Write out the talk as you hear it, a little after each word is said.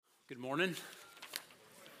Good morning.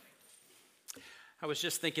 I was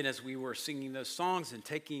just thinking as we were singing those songs and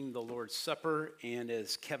taking the Lord's Supper, and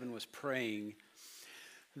as Kevin was praying,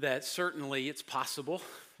 that certainly it's possible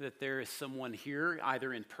that there is someone here,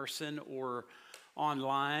 either in person or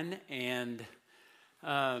online, and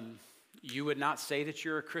you would not say that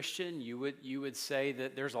you're a Christian. You would say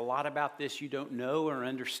that there's a lot about this you don't know or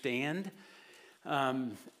understand.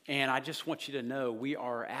 And I just want you to know we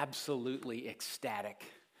are absolutely ecstatic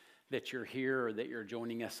that you're here or that you're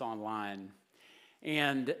joining us online.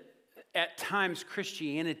 And at times,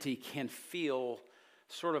 Christianity can feel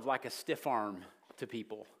sort of like a stiff arm to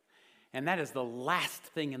people. And that is the last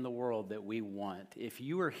thing in the world that we want. If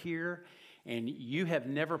you are here and you have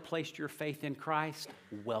never placed your faith in Christ,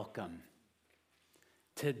 welcome.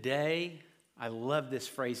 Today, I love this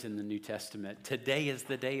phrase in the New Testament, today is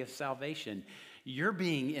the day of salvation. You're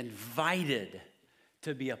being invited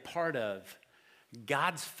to be a part of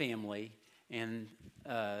God's family and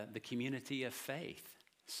the community of faith.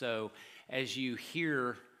 So as you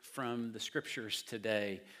hear from the scriptures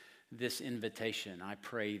today, this invitation, I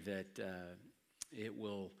pray that it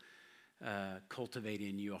will cultivate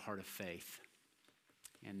in you a heart of faith,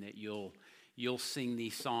 and that you'll sing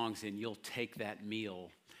these songs and you'll take that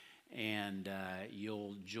meal and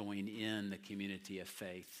you'll join in the community of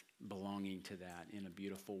faith, belonging to that in a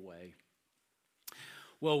beautiful way.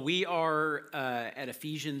 Well, we are at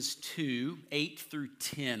Ephesians 2, 8 through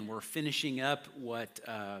 10. We're finishing up what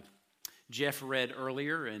Jeff read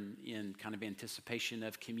earlier in kind of anticipation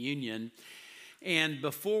of communion. And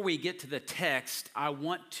before we get to the text, I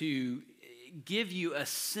want to give you a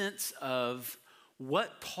sense of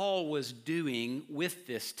what Paul was doing with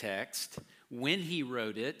this text when he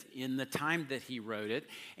wrote it, in the time that he wrote it.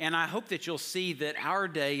 And I hope that you'll see that our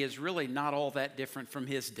day is really not all that different from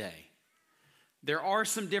his day. There are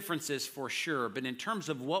some differences for sure, but in terms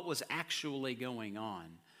of what was actually going on,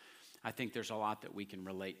 I think there's a lot that we can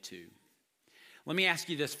relate to. Let me ask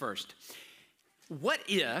you this first. What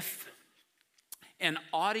if an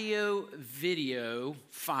audio-video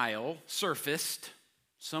file surfaced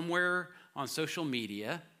somewhere on social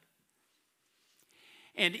media,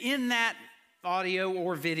 and in that audio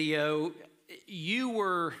or video, you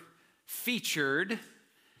were featured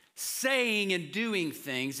saying and doing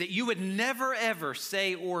things that you would never, ever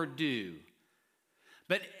say or do.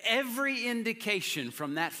 But every indication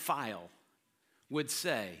from that file would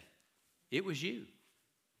say, it was you.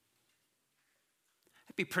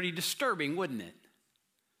 That'd be pretty disturbing, wouldn't it?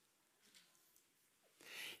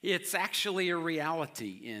 It's actually a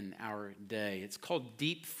reality in our day. It's called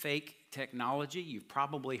deep fake technology. You've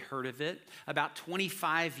probably heard of it. About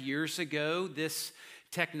 25 years ago, this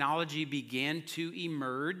technology began to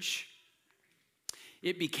emerge.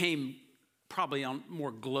 It became probably on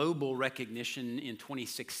more global recognition in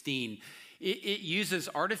 2016. It uses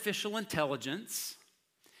artificial intelligence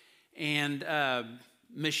and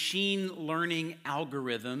machine learning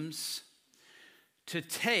algorithms to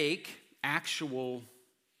take actual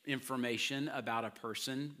information about a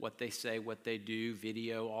person, what they say, what they do,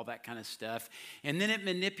 video, all that kind of stuff, and then it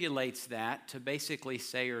manipulates that to basically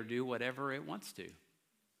say or do whatever it wants to.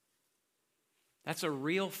 That's a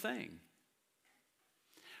real thing.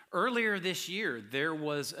 Earlier this year, there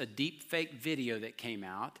was a deep fake video that came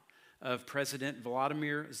out of President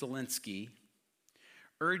Volodymyr Zelensky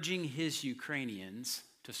urging his Ukrainians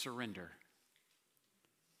to surrender.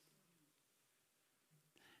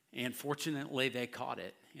 And fortunately, they caught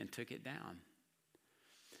it and took it down.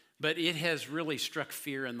 But it has really struck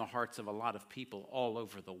fear in the hearts of a lot of people all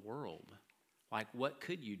over the world. Like, what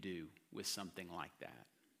could you do with something like that?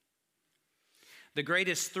 The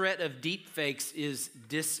greatest threat of deepfakes is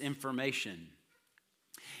disinformation.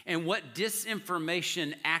 And what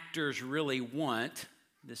disinformation actors really want,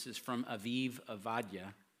 this is from Aviv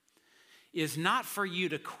Avadia, is not for you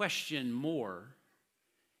to question more,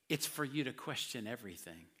 it's for you to question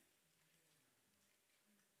everything.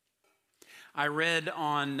 I read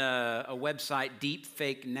on a website,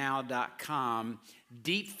 deepfakenow.com,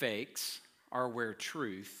 deepfakes are where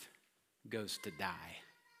truth goes to die.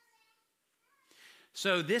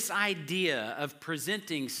 So this idea of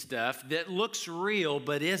presenting stuff that looks real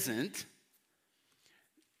but isn't,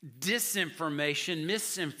 disinformation,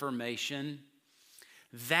 misinformation,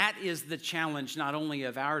 that is the challenge not only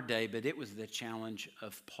of our day, but it was the challenge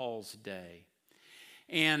of Paul's day.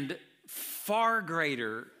 And far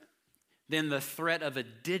greater than the threat of a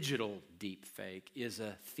digital deepfake is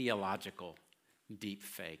a theological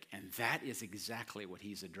deepfake. And that is exactly what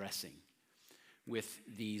he's addressing with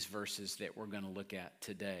these verses that we're going to look at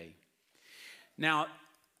today. Now,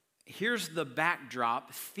 here's the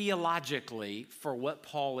backdrop theologically for what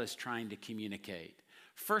Paul is trying to communicate.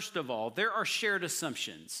 First of all, there are shared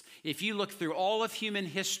assumptions. If you look through all of human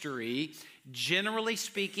history, generally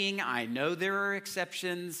speaking, I know there are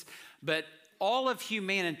exceptions, but all of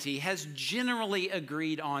humanity has generally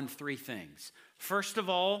agreed on three things. First of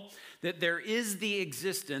all, that there is the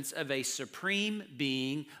existence of a supreme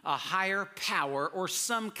being, a higher power, or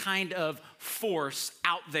some kind of force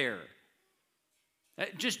out there.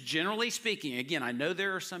 Just generally speaking, again, I know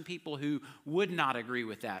there are some people who would not agree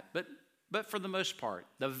with that, but for the most part,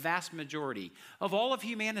 the vast majority of all of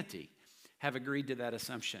humanity have agreed to that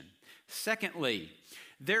assumption. Secondly,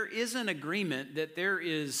 there is an agreement that there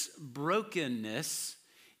is brokenness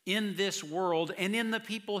in this world and in the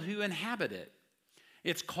people who inhabit it.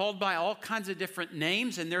 It's called by all kinds of different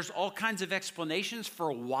names, and there's all kinds of explanations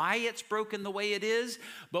for why it's broken the way it is.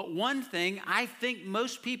 But one thing I think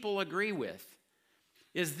most people agree with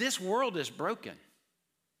is this world is broken.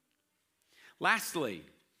 Lastly,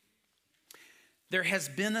 there has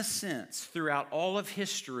been a sense throughout all of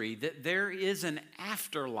history that there is an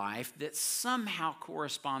afterlife that somehow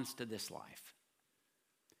corresponds to this life.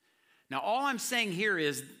 Now, all I'm saying here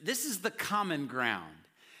is this is the common ground.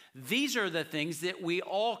 These are the things that we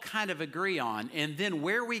all kind of agree on. And then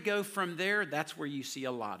where we go from there, that's where you see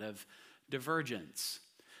a lot of divergence.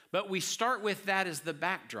 But we start with that as the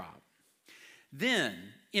backdrop. Then,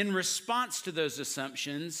 in response to those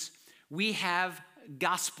assumptions, we have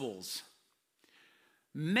gospels.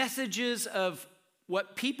 Messages of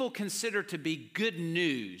what people consider to be good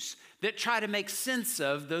news that try to make sense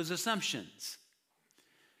of those assumptions.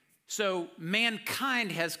 So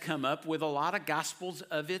mankind has come up with a lot of gospels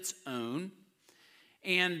of its own,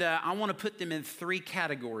 and I want to put them in three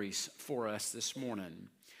categories for us this morning: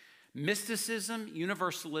 mysticism,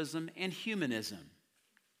 universalism, and humanism.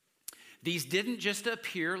 These didn't just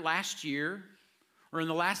appear last year or in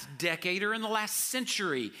the last decade or in the last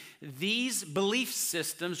century. These belief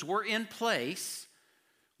systems were in place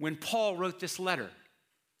when Paul wrote this letter.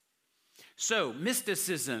 So,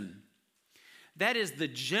 mysticism, that is the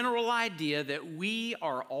general idea that we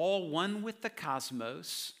are all one with the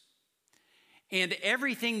cosmos, and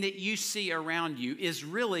everything that you see around you is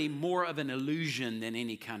really more of an illusion than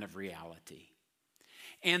any kind of reality.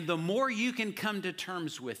 And the more you can come to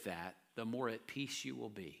terms with that, the more at peace you will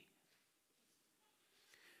be.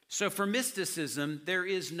 So for mysticism, there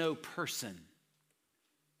is no person,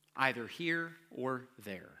 either here or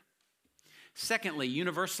there. Secondly,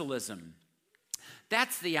 universalism.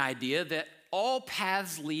 That's the idea that all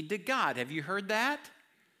paths lead to God. Have you heard that?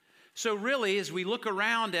 So really, as we look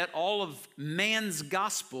around at all of man's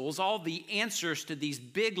gospels, all the answers to these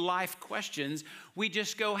big life questions, we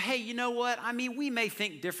just go, hey, you know what? I mean, we may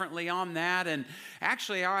think differently on that, and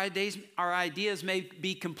actually our ideas may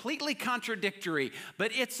be completely contradictory,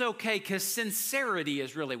 but it's okay because sincerity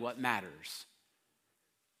is really what matters.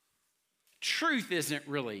 Truth isn't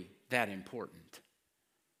really that important.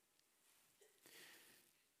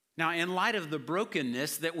 Now, in light of the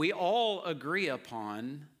brokenness that we all agree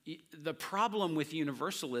upon, the problem with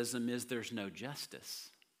universalism is there's no justice.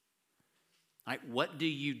 Like, what do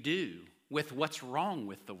you do with what's wrong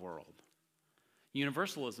with the world?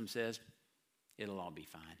 Universalism says, it'll all be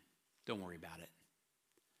fine. Don't worry about it.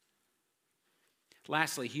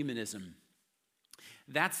 Lastly, humanism.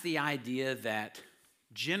 That's the idea that,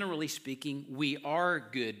 generally speaking, we are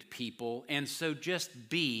good people, and so just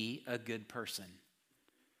be a good person.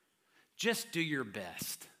 Just do your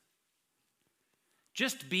best.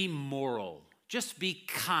 Just be moral. Just be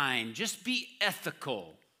kind. Just be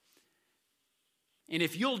ethical. And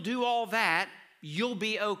if you'll do all that, you'll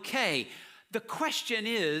be okay. The question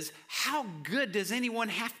is, how good does anyone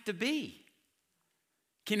have to be?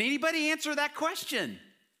 Can anybody answer that question?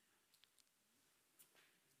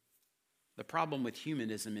 The problem with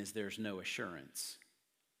humanism is there's no assurance.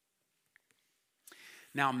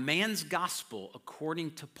 Now, man's gospel,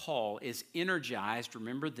 according to Paul, is energized,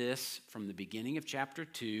 remember this from the beginning of chapter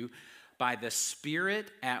 2, by the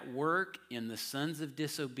Spirit at work in the sons of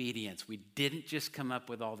disobedience. We didn't just come up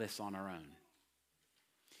with all this on our own.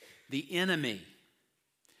 The enemy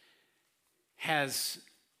has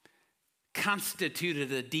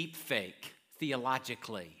constituted a deep fake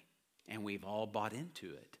theologically, and we've all bought into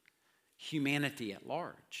it. Humanity at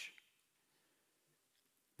large.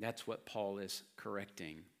 That's what Paul is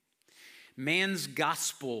correcting. Man's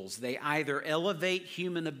gospels, they either elevate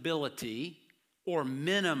human ability or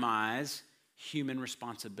minimize human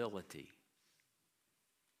responsibility.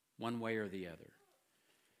 One way or the other.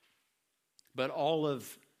 But all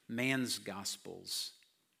of man's gospels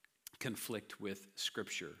conflict with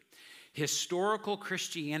Scripture. Historical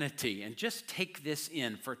Christianity, and just take this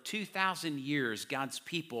in, for 2,000 years, God's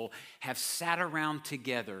people have sat around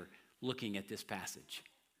together looking at this passage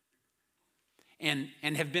and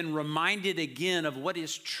have been reminded again of what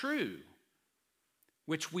is true,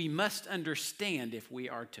 which we must understand if we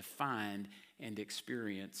are to find and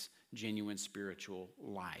experience genuine spiritual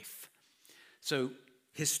life. So,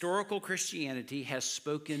 historical Christianity has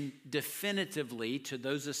spoken definitively to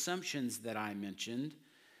those assumptions that I mentioned,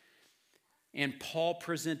 and Paul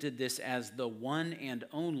presented this as the one and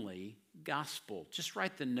only gospel. Just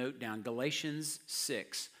write the note down, Galatians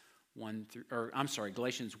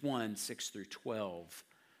 1, 6 through 12.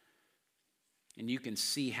 And you can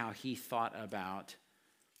see how he thought about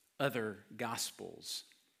other gospels.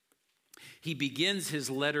 He begins his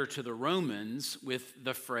letter to the Romans with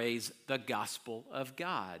the phrase, the gospel of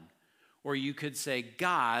God, or you could say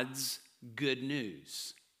God's good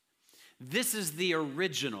news. This is the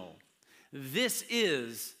original. This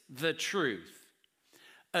is the truth,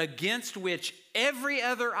 against which every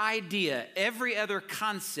other idea, every other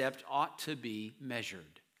concept ought to be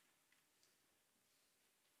measured.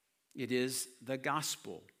 It is the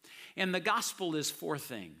gospel. And the gospel is four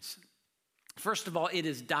things. First of all, it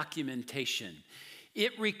is documentation.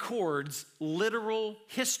 It records literal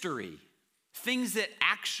history, things that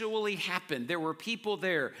actually happened. There were people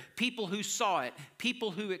there, people who saw it,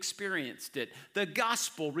 people who experienced it. The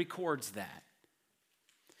gospel records that.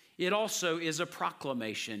 It also is a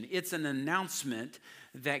proclamation. It's an announcement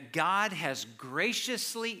that God has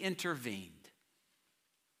graciously intervened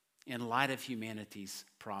in light of humanity's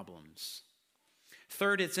problems.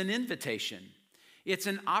 Third, it's an invitation. It's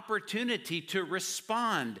an opportunity to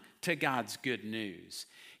respond to God's good news.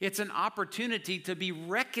 It's an opportunity to be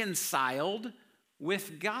reconciled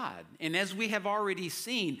with God. And as we have already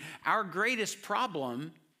seen, our greatest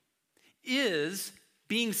problem is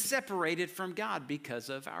being separated from God because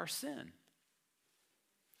of our sin.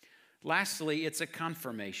 Lastly, it's a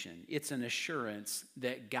confirmation. It's an assurance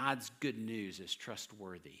that God's good news is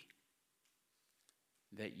trustworthy,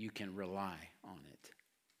 that you can rely on it.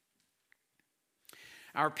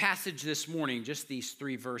 Our passage this morning, just these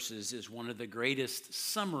 3 verses, is one of the greatest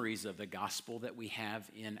summaries of the gospel that we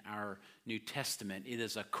have in our New Testament. It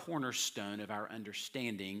is a cornerstone of our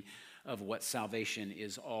understanding of what salvation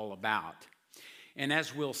is all about. And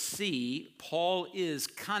as we'll see, Paul is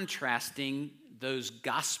contrasting those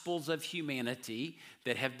gospels of humanity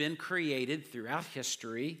that have been created throughout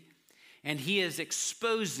history, and he is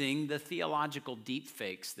exposing the theological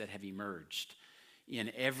deepfakes that have emerged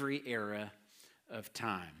in every era of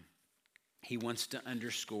time. He wants to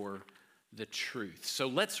underscore the truth. So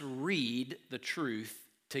let's read the truth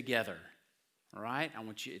together. All right?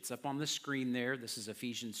 It's up on the screen there. This is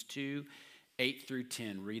Ephesians 2, 8 through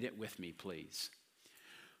 10. Read it with me, please.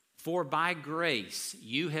 For by grace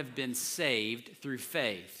you have been saved through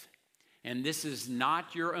faith, and this is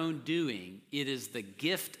not your own doing. It is the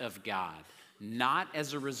gift of God, not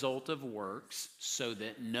as a result of works, so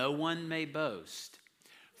that no one may boast.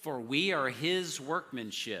 For we are his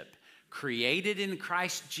workmanship, created in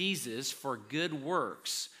Christ Jesus for good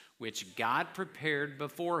works, which God prepared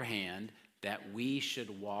beforehand that we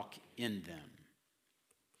should walk in them.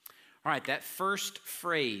 All right, that first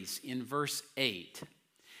phrase in verse 8,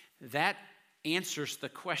 that answers the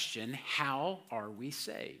question, how are we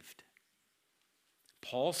saved?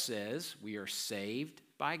 Paul says we are saved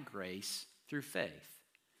by grace through faith.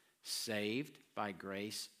 Saved by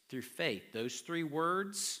grace through faith. Those 3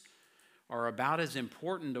 words are about as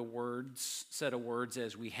important a set of words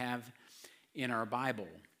as we have in our Bible.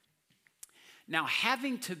 Now,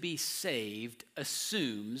 having to be saved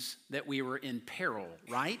assumes that we were in peril,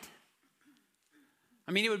 right?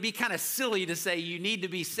 I mean, it would be kind of silly to say you need to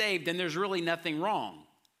be saved and there's really nothing wrong.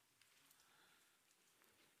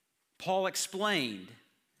 Paul explained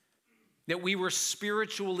that we were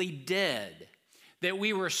spiritually dead, that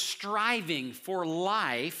we were striving for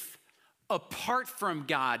life apart from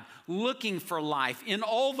God, looking for life in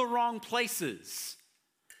all the wrong places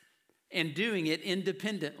and doing it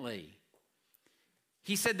independently.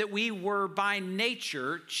 He said that we were by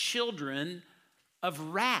nature children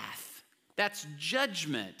of wrath. That's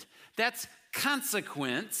judgment. That's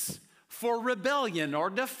consequence for rebellion or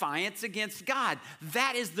defiance against God.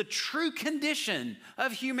 That is the true condition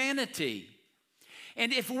of humanity.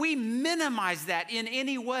 And if we minimize that in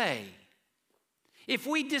any way, if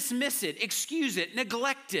we dismiss it, excuse it,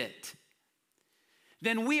 neglect it,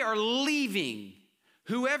 then we are leaving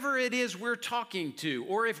whoever it is we're talking to,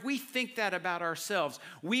 or if we think that about ourselves,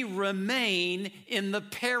 we remain in the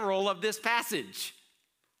peril of this passage.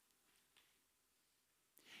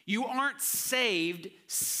 You aren't saved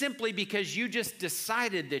simply because you just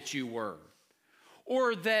decided that you were,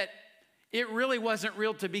 or that it really wasn't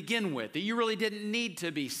real to begin with, that you really didn't need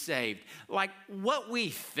to be saved. Like, what we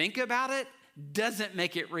think about it doesn't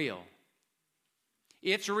make it real.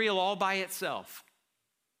 It's real all by itself.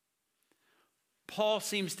 Paul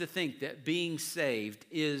seems to think that being saved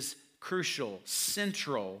is crucial,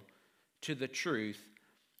 central to the truth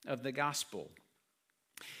of the gospel.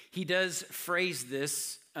 He does phrase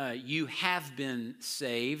this, you have been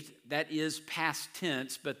saved. That is past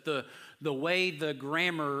tense, but the way the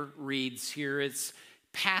grammar reads here, it's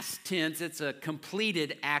past tense. It's a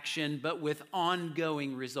completed action, but with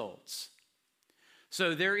ongoing results.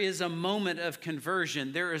 So there is a moment of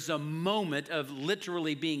conversion. There is a moment of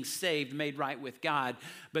literally being saved, made right with God.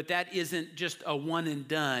 But that isn't just a one and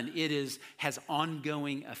done. It has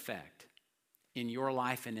ongoing effect in your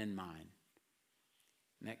life and in mine.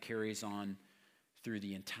 And that carries on through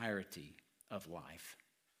the entirety of life.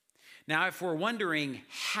 Now, if we're wondering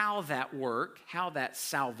how that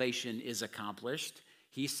salvation is accomplished,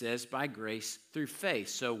 he says by grace through faith.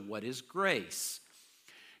 So what is grace?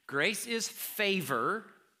 Grace is favor,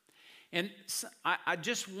 and I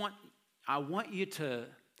want you to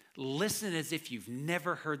listen as if you've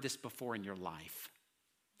never heard this before in your life.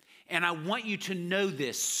 And I want you to know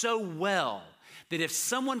this so well that if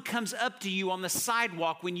someone comes up to you on the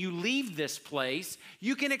sidewalk when you leave this place,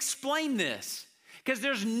 you can explain this, because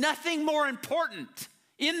there's nothing more important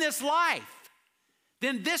in this life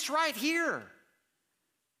than this right here.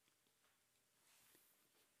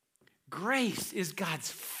 Grace is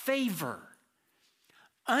God's favor,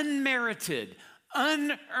 unmerited,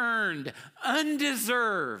 unearned,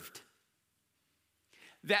 undeserved.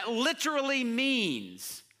 That literally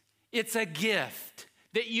means it's a gift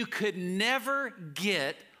that you could never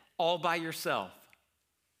get all by yourself.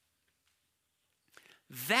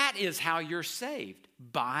 That is how you're saved,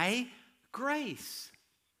 by grace.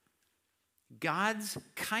 God's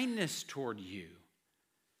kindness toward you.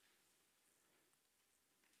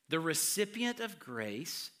 The recipient of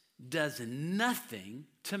grace does nothing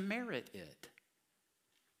to merit it.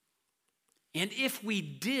 And if we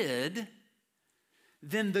did,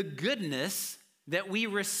 then the goodness that we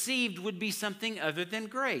received would be something other than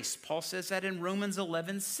grace. Paul says that in Romans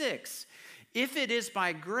 11:6. If it is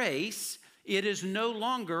by grace, it is no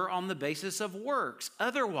longer on the basis of works.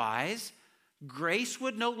 Otherwise, grace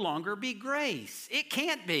would no longer be grace. It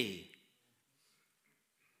can't be.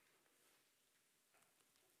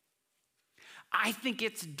 I think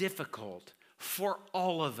it's difficult for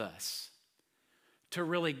all of us to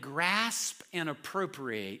really grasp and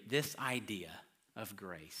appropriate this idea of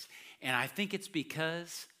grace. And I think it's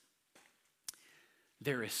because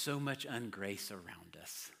there is so much ungrace around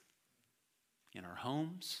us. In our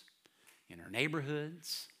homes, in our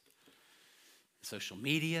neighborhoods, social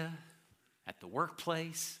media, at the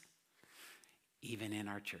workplace, even in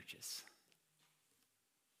our churches.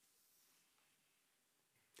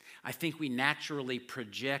 I think we naturally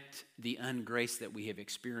project the ungrace that we have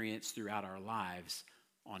experienced throughout our lives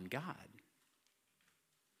on God.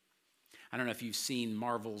 I don't know if you've seen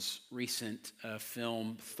Marvel's recent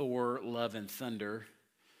film, Thor, Love and Thunder.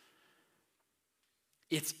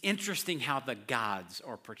 It's interesting how the gods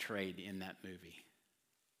are portrayed in that movie.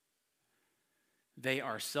 They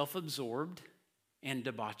are self-absorbed and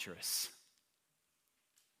debaucherous.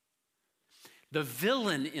 The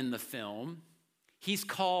villain in the film, he's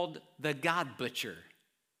called the God Butcher.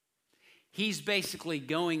 He's basically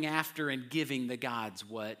going after and giving the gods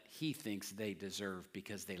what he thinks they deserve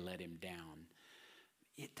because they let him down.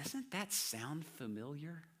 Doesn't that sound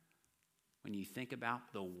familiar when you think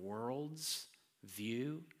about the world's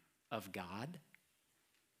view of God?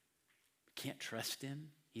 Can't trust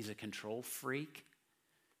him. He's a control freak.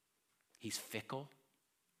 He's fickle.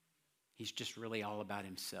 He's just really all about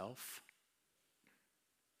himself.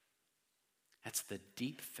 That's the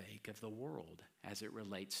deep fake of the world as it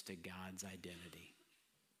relates to God's identity.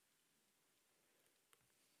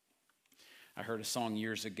 I heard a song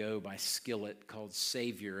years ago by Skillet called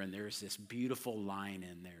Savior, and there's this beautiful line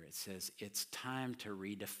in there. It says, "It's time to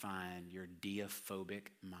redefine your deiphobic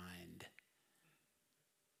mind."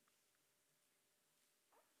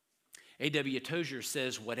 A.W. Tozer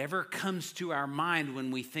says, whatever comes to our mind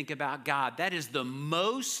when we think about God, that is the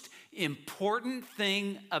most important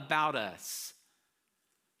thing about us.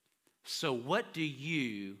 So what do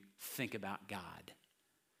you think about God?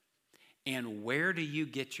 And where do you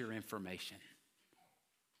get your information?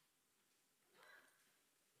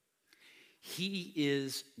 He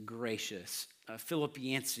is gracious. Philip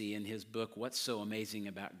Yancey, in his book, What's So Amazing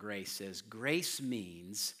About Grace, says, grace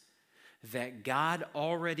means that God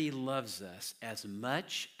already loves us as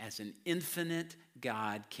much as an infinite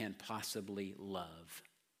God can possibly love.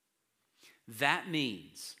 That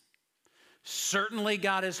means certainly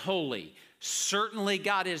God is holy. Certainly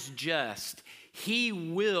God is just. He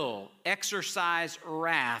will exercise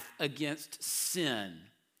wrath against sin.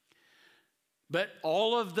 But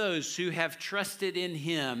all of those who have trusted in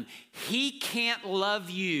him, he can't love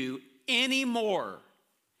you any more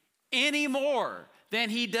than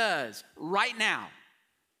he does right now.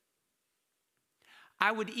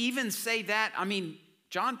 I would even say that,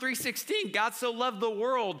 John 3:16, God so loved the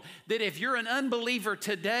world that if you're an unbeliever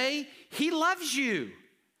today, he loves you.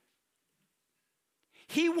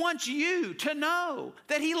 He wants you to know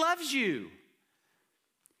that he loves you.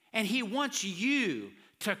 And he wants you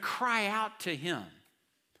to cry out to him,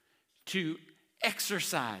 to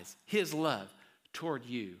exercise his love toward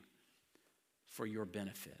you for your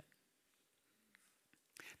benefit.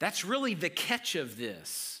 That's really the catch of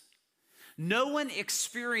this. No one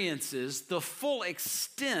experiences the full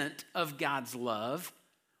extent of God's love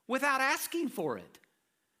without asking for it.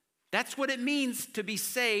 That's what it means to be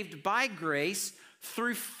saved by grace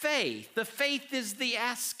through faith. The faith is the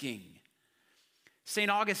asking. St.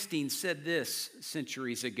 Augustine said this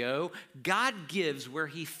centuries ago, God gives where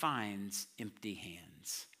he finds empty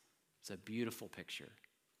hands. It's a beautiful picture.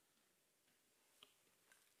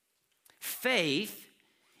 Faith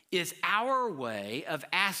is our way of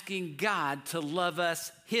asking God to love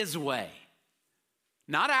us his way.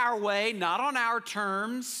 Not our way, not on our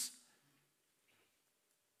terms,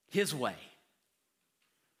 his way.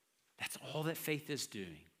 That's all that faith is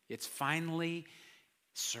doing. It's finally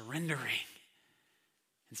surrendering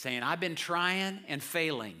and saying, I've been trying and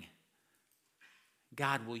failing.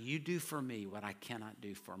 God, will you do for me what I cannot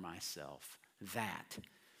do for myself? That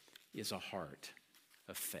is a heart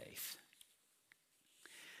of faith.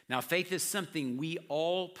 Now, faith is something we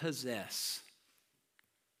all possess.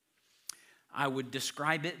 I would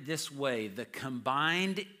describe it this way: the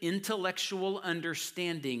combined intellectual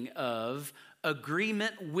understanding of,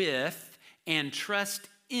 agreement with, and trust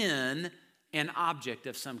in an object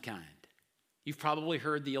of some kind. You've probably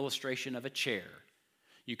heard the illustration of a chair.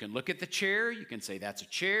 You can look at the chair, you can say that's a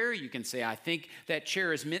chair, you can say I think that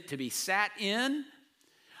chair is meant to be sat in.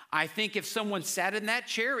 I think if someone sat in that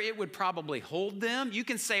chair, it would probably hold them. You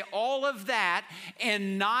can say all of that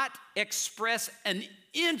and not express an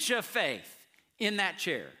inch of faith in that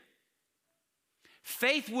chair.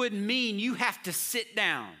 Faith would mean you have to sit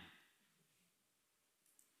down.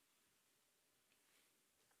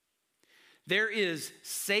 There is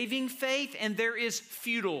saving faith and there is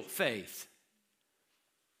futile faith.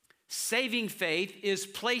 Saving faith is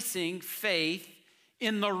placing faith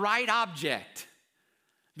in the right object,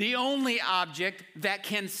 the only object that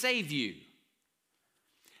can save you.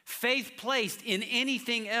 Faith placed in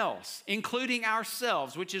anything else, including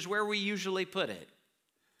ourselves, which is where we usually put it,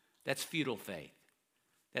 that's futile faith.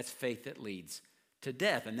 That's faith that leads to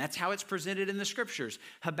death. And that's how it's presented in the scriptures.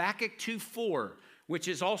 Habakkuk 2:4, which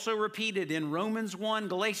is also repeated in Romans 1,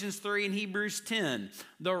 Galatians 3, and Hebrews 10.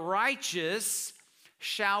 The righteous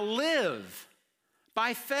shall live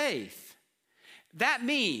by faith. That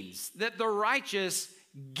means that the righteous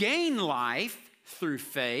gain life through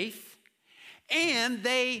faith, and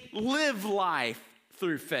they live life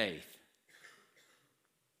through faith.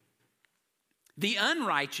 The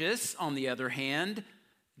unrighteous, on the other hand,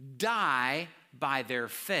 die by their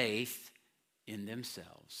faith in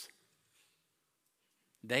themselves.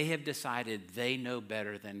 They have decided they know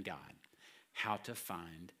better than God how to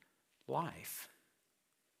find life.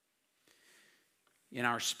 In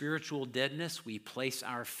our spiritual deadness, we place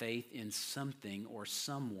our faith in something or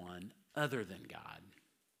someone other than God.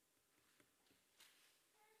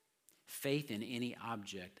 Faith in any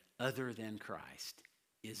object other than Christ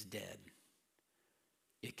is dead.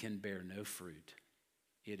 It can bear no fruit.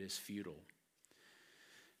 It is futile.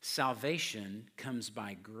 Salvation comes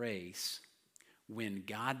by grace when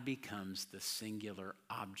God becomes the singular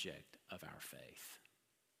object of our faith.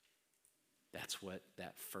 That's what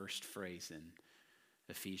that first phrase in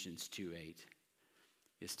Ephesians 2:8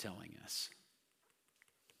 is telling us.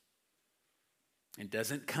 It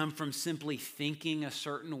doesn't come from simply thinking a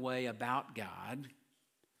certain way about God.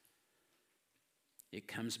 It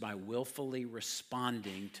comes by willfully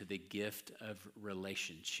responding to the gift of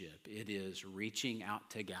relationship. It is reaching out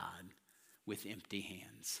to God with empty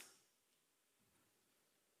hands.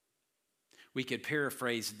 We could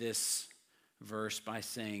paraphrase this verse by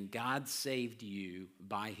saying, God saved you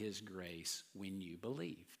by his grace when you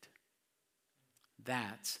believed.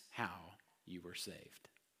 That's how you were saved.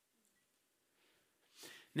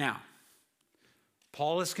 Now,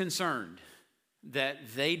 Paul is concerned that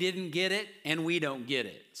they didn't get it and we don't get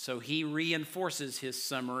it. So he reinforces his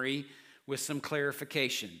summary with some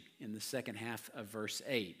clarification in the second half of verse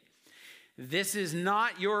 8. This is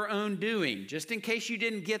not your own doing. Just in case you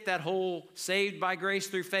didn't get that whole saved by grace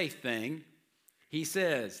through faith thing, he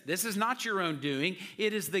says, this is not your own doing.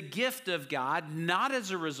 It is the gift of God, not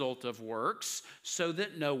as a result of works, so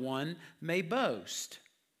that no one may boast.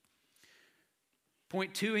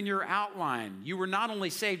 Point 2 in your outline, you were not only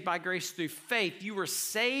saved by grace through faith, you were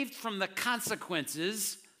saved from the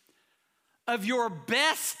consequences of your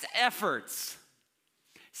best efforts.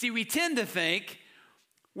 See, we tend to think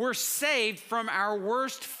we're saved from our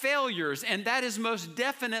worst failures, and that is most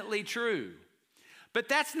definitely true. But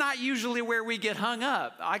that's not usually where we get hung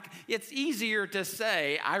up. It's easier to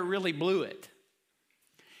say, I really blew it.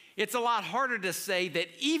 It's a lot harder to say that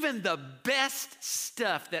even the best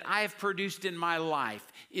stuff that I have produced in my life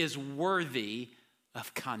is worthy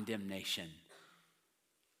of condemnation.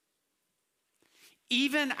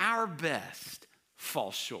 Even our best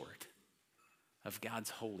falls short of God's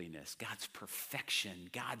holiness, God's perfection,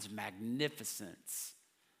 God's magnificence.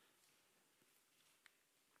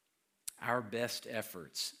 Our best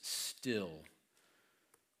efforts still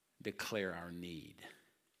declare our need.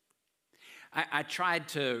 I tried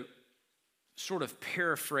to sort of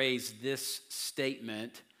paraphrase this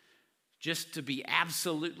statement just to be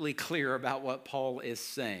absolutely clear about what Paul is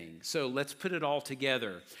saying. So let's put it all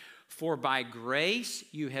together. For by grace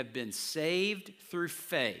you have been saved through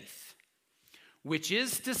faith, which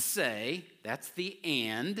is to say, that's the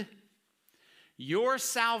and, your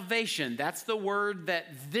salvation, that's the word that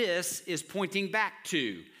this is pointing back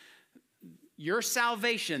to. Your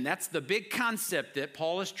salvation, that's the big concept that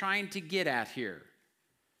Paul is trying to get at here.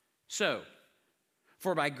 So,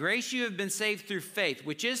 for by grace you have been saved through faith,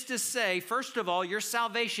 which is to say, first of all, your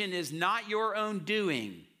salvation is not your own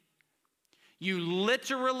doing. You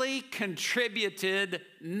literally contributed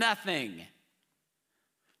nothing.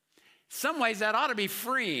 Some ways that ought to be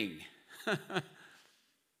freeing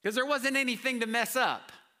because there wasn't anything to mess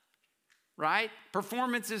up, right?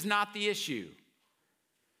 Performance is not the issue.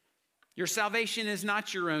 Your salvation is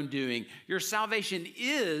not your own doing. Your salvation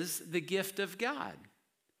is the gift of God.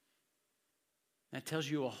 That tells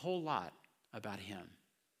you a whole lot about him.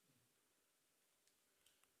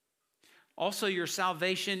 Also, your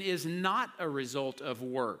salvation is not a result of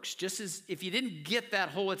works. Just as if you didn't get that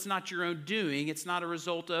whole, it's not your own doing, it's not a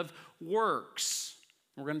result of works.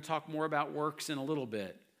 We're going to talk more about works in a little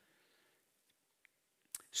bit.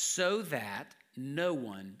 So that no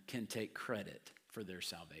one can take credit for their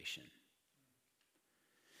salvation.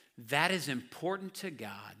 That is important to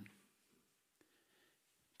God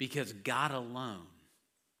because God alone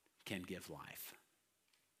can give life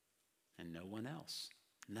and no one else,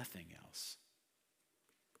 nothing else.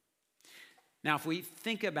 Now, if we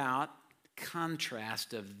think about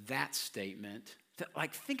contrast of that statement,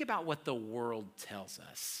 think about what the world tells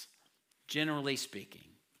us, generally speaking.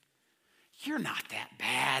 You're not that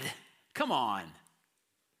bad. Come on.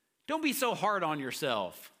 Don't be so hard on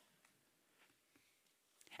yourself.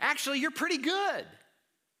 Actually, you're pretty good.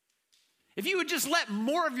 If you would just let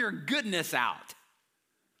more of your goodness out.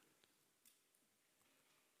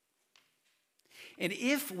 And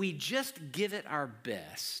if we just give it our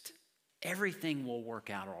best, everything will work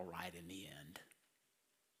out all right in the end.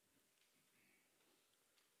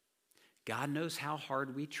 God knows how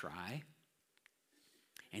hard we try,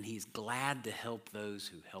 and he's glad to help those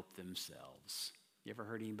who help themselves. You ever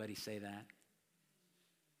heard anybody say that?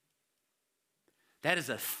 That is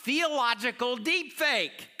a theological deep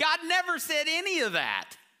fake. God never said any of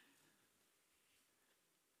that.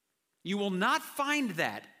 You will not find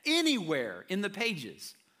that anywhere in the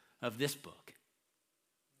pages of this book.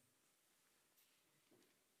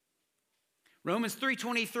 Romans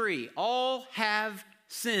 3:23, all have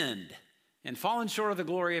sinned and fallen short of the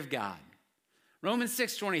glory of God. Romans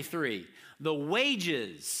 6:23, the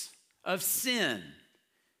wages of sin,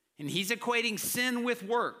 and he's equating sin with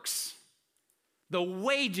works. The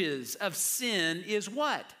wages of sin is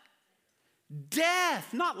what?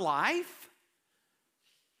 Death, not life.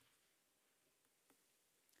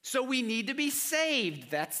 So we need to be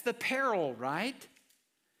saved. That's the peril, right?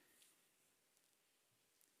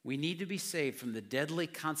 We need to be saved from the deadly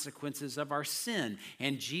consequences of our sin.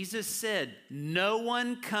 And Jesus said, no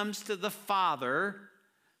one comes to the Father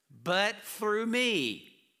but through me.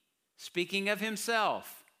 Speaking of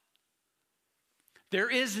himself. There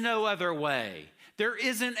is no other way. There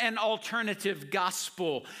isn't an alternative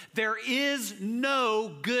gospel. There is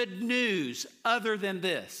no good news other than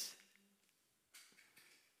this.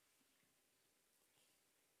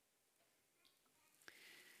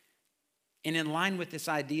 And in line with this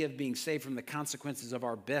idea of being saved from the consequences of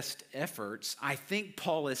our best efforts, I think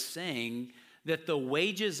Paul is saying that the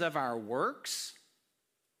wages of our works,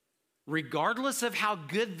 regardless of how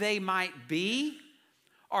good they might be,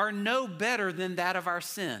 are no better than that of our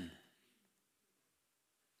sin.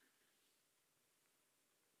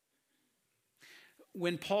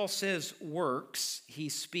 When Paul says works,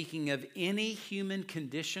 he's speaking of any human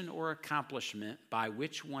condition or accomplishment by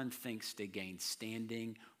which one thinks to gain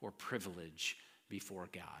standing or privilege before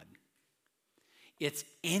God. It's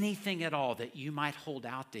anything at all that you might hold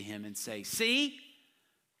out to him and say, see,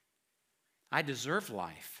 I deserve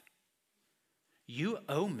life. You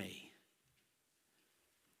owe me.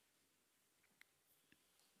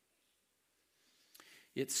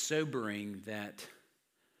 It's sobering that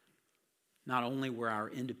not only were our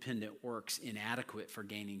independent works inadequate for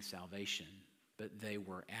gaining salvation, but they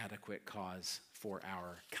were adequate cause for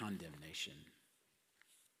our condemnation.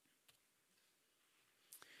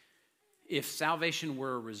 If salvation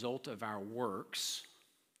were a result of our works,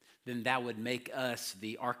 then that would make us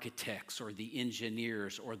the architects or the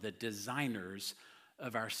engineers or the designers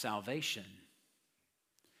of our salvation.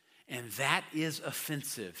 And that is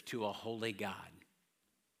offensive to a holy God.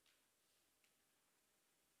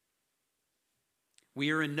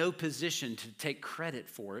 We are in no position to take credit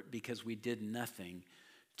for it because we did nothing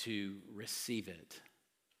to receive it.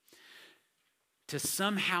 To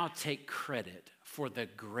somehow take credit for the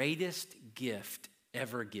greatest gift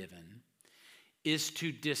ever given is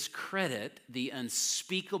to discredit the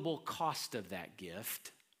unspeakable cost of that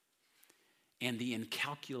gift and the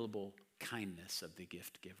incalculable kindness of the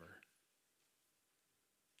gift giver.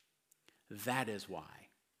 That is why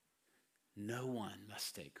no one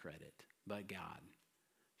must take credit but God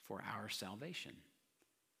for our salvation.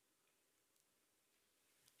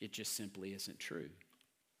 It just simply isn't true.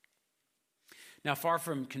 Now, far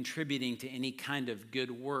from contributing to any kind of good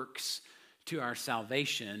works to our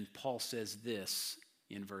salvation, Paul says this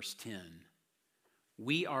in verse 10.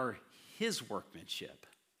 We are his workmanship.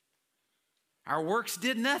 Our works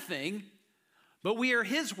did nothing, but we are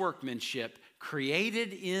his workmanship,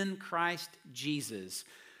 created in Christ Jesus.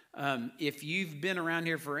 If you've been around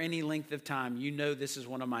here for any length of time, you know this is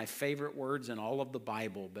one of my favorite words in all of the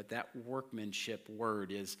Bible, but that workmanship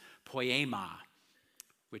word is poema,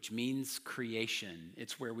 which means creation.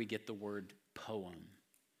 It's where we get the word poem.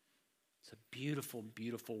 It's a beautiful,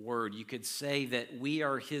 beautiful word. You could say that we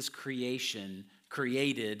are his creation,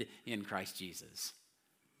 created in Christ Jesus.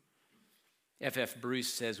 F.F.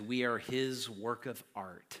 Bruce says we are his work of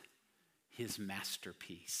art, his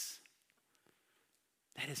masterpiece.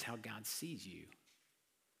 That is how God sees you.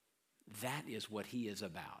 That is what he is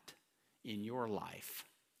about in your life.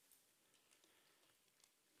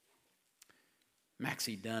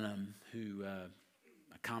 Maxie Dunham, who a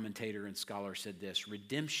commentator and scholar, said this: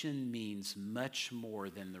 redemption means much more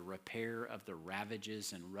than the repair of the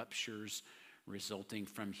ravages and ruptures resulting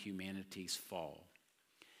from humanity's fall.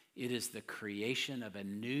 It is the creation of a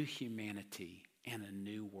new humanity and a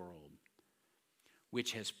new world,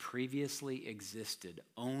 which has previously existed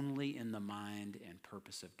only in the mind and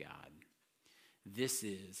purpose of God. This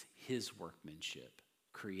is his workmanship,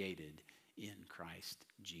 created in Christ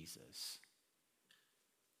Jesus.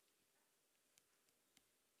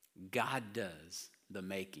 God does the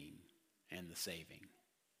making and the saving,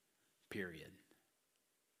 period.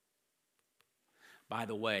 By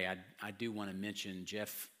the way, I do want to mention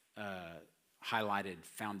Jeff highlighted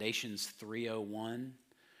Foundations 301,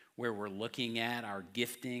 where we're looking at our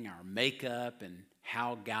gifting, our makeup, and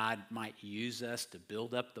how God might use us to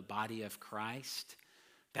build up the body of Christ.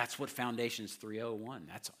 That's what Foundations 301,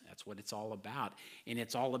 that's what it's all about. And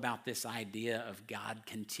it's all about this idea of God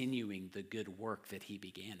continuing the good work that he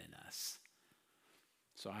began in us.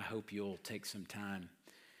 So I hope you'll take some time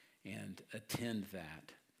and attend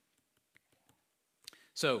that.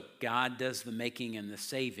 So God does the making and the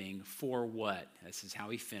saving for what? This is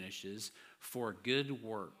how he finishes. For good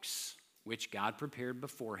works, which God prepared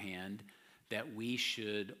beforehand, that we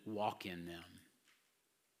should walk in them.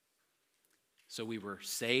 So we were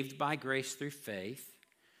saved by grace through faith.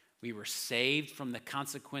 We were saved from the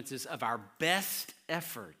consequences of our best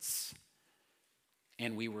efforts.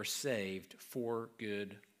 And we were saved for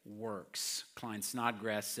good works. Klein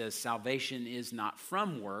Snodgrass says salvation is not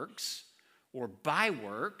from works or by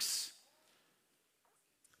works,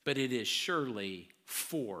 but it is surely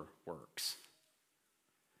for works.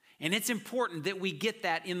 And it's important that we get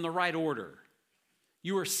that in the right order.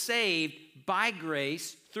 You are saved by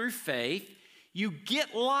grace through faith. You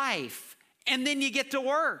get life, and then you get to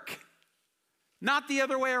work. Not the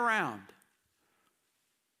other way around.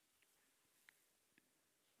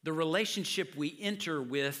 The relationship we enter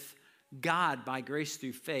with God by grace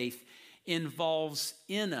through faith involves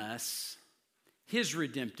in us his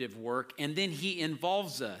redemptive work, and then he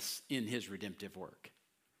involves us in his redemptive work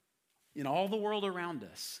in all the world around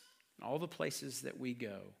us, in all the places that we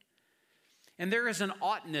go. And there is an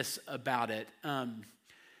oughtness about it.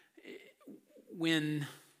 When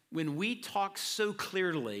we talk so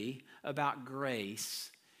clearly about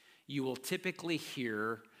grace, you will typically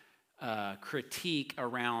hear critique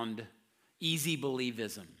around easy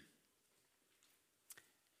believism.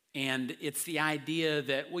 And it's the idea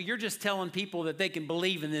that, well, you're just telling people that they can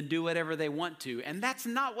believe and then do whatever they want to. And that's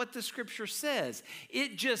not what the scripture says.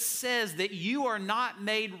 It just says that you are not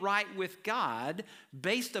made right with God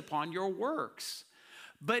based upon your works.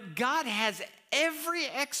 But God has every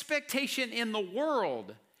expectation in the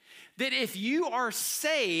world that if you are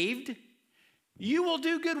saved, you will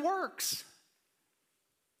do good works.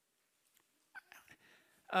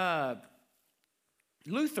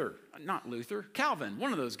 Calvin,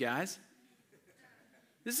 one of those guys.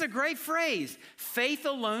 This is a great phrase. Faith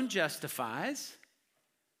alone justifies,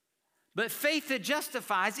 but faith that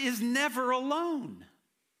justifies is never alone.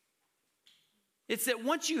 It's that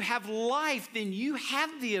once you have life, then you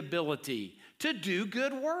have the ability to do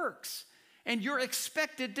good works, and you're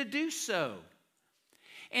expected to do so.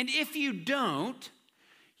 And if you don't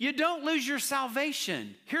lose your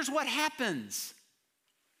salvation. Here's what happens.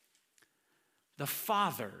 The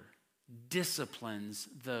Father disciplines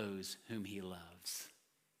those whom he loves.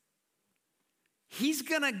 He's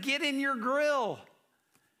going to get in your grill,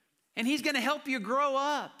 and he's going to help you grow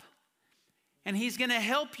up, and he's going to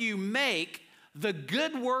help you make the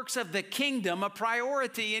good works of the kingdom a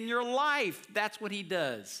priority in your life. That's what he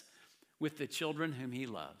does with the children whom he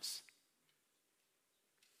loves.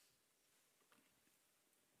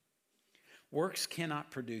 Works cannot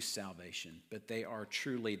produce salvation, but they are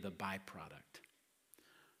truly the byproduct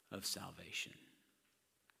of salvation.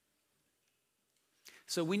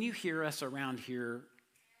 So when you hear us around here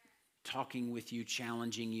talking with you,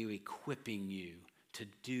 challenging you, equipping you to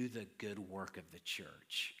do the good work of the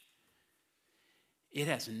church, it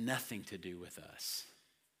has nothing to do with us.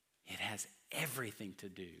 It has everything to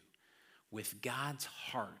do with God's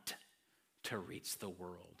heart to reach the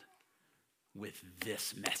world with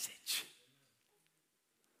this message.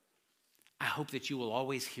 I hope that you will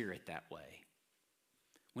always hear it that way.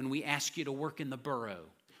 When we ask you to work in the borough,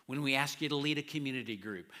 when we ask you to lead a community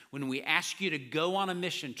group, when we ask you to go on a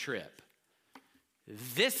mission trip,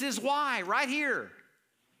 this is why, right here.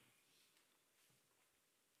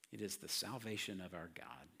 It is the salvation of our God.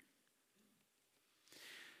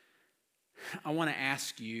 I want to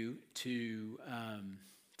ask you to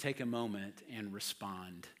take a moment and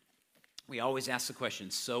respond. We always ask the question,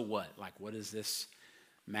 so what? Like, what does this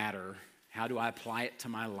matter? How do I apply it to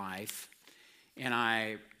my life? And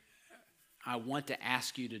I want to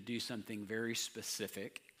ask you to do something very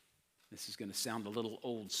specific. This is going to sound a little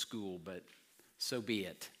old school, but so be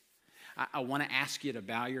it. I want to ask you to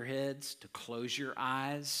bow your heads, to close your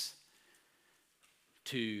eyes,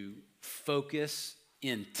 to focus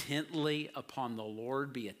intently upon the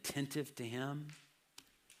Lord, be attentive to him.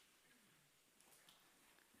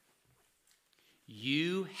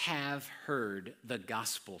 You have heard the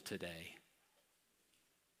gospel today.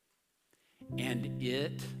 And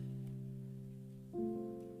it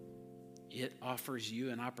offers you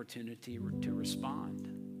an opportunity to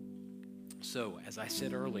respond. So, as I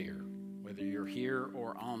said earlier, whether you're here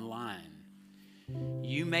or online,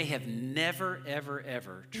 you may have never, ever,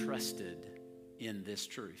 ever trusted in this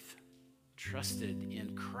truth, trusted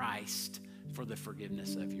in Christ for the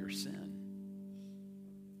forgiveness of your sin.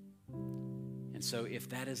 And so, if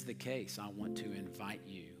that is the case, I want to invite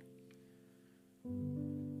you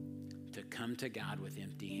to come to God with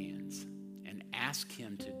empty hands and ask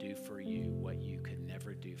him to do for you what you could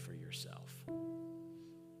never do for yourself.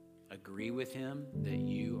 Agree with him that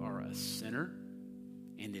you are a sinner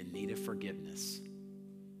and in need of forgiveness.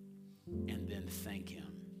 And then thank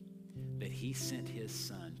him that he sent his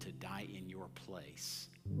son to die in your place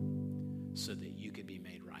so that you could be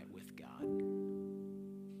made right with God.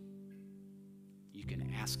 You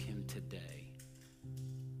can ask him today.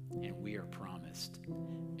 And we are promised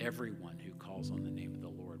everyone who calls on the name of the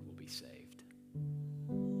Lord will be saved.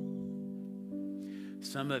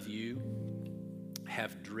 Some of you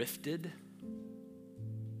have drifted.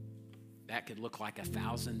 That could look like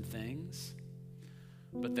 1,000 things,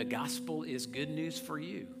 but the gospel is good news for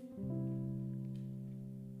you.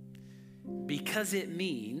 Because it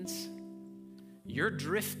means your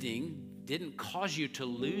drifting didn't cause you to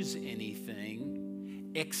lose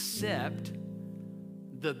anything except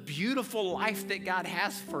the beautiful life that God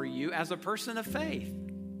has for you as a person of faith.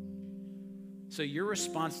 So your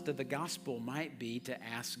response to the gospel might be to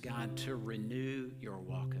ask God to renew your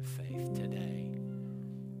walk of faith today.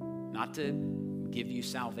 Not to give you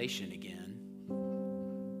salvation again,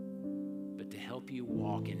 but to help you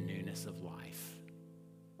walk in newness of life,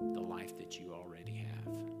 the life that you already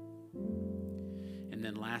have. And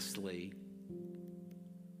then lastly,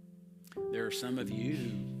 there are some of you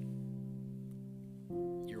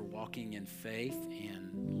who you're walking in faith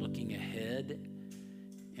and looking ahead,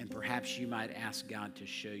 and perhaps you might ask God to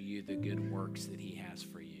show you the good works that he has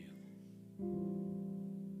for you.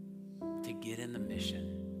 To get in the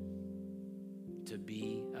mission, to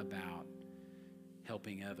be about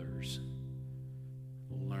helping others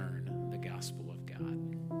learn the gospel of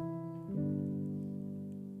God.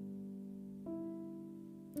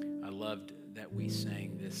 I loved that we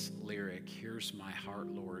sang this lyric, "Here's my heart,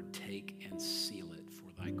 Lord, take and seal it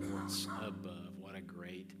for thy courts above." What a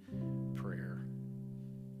great prayer.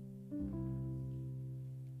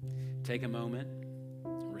 Take a moment,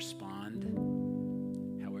 respond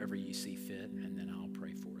however you see fit, and then I'll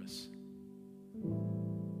pray for us.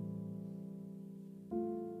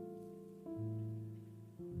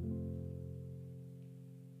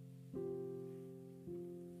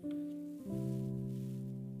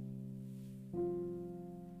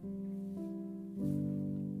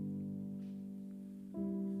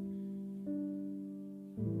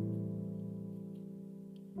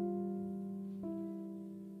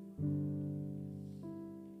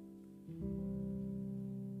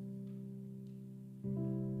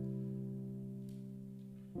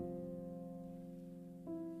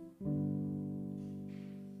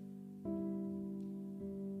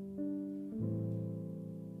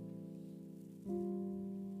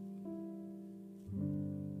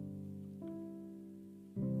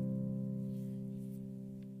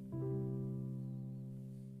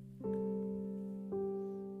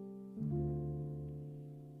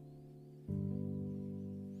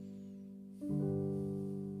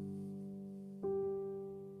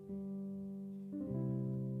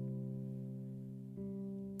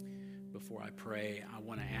 Before I pray, I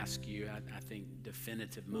want to ask you, I think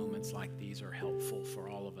definitive moments like these are helpful for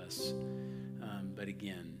all of us. But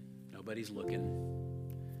again, nobody's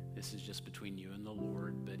looking. This is just between you and the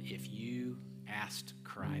Lord. But if you asked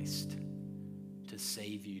Christ to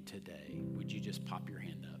save you today, would you just pop your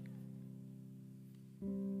hand up?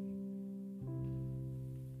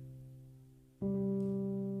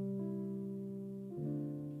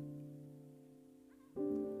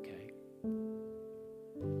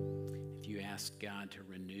 Ask God to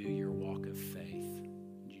renew your walk of faith,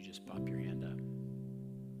 would you just pop your hand up?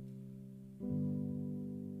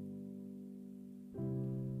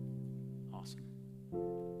 Awesome.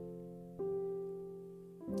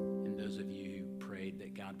 And those of you who prayed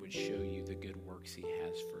that God would show you the good works he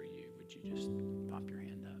has for you, would you just pop your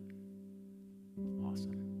hand up?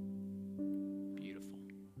 Awesome. Beautiful.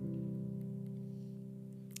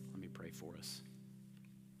 Let me pray for us.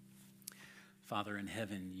 Father in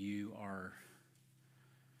heaven, you are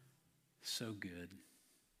so good,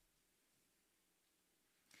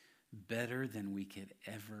 better than we could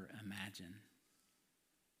ever imagine.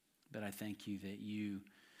 But I thank you that you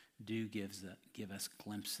do give us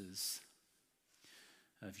glimpses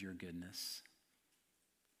of your goodness.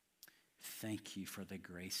 Thank you for the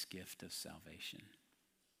grace gift of salvation.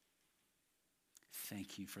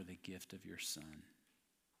 Thank you for the gift of your Son.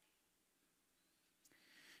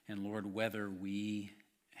 And Lord, whether we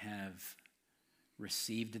have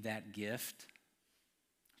received that gift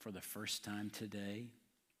for the first time today,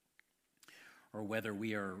 or whether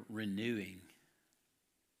we are renewing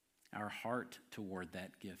our heart toward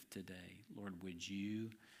that gift today, Lord, would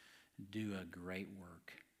you do a great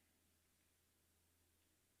work?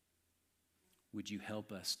 Would you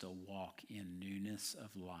help us to walk in newness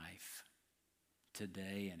of life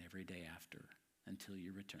today and every day after until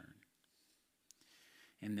you return?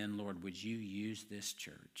 And then, Lord, would you use this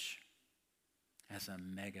church as a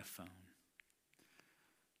megaphone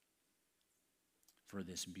for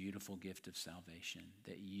this beautiful gift of salvation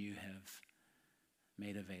that you have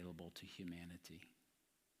made available to humanity?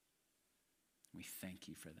 We thank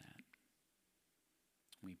you for that.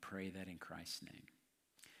 We pray that in Christ's name.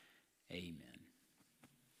 Amen.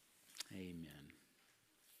 Amen.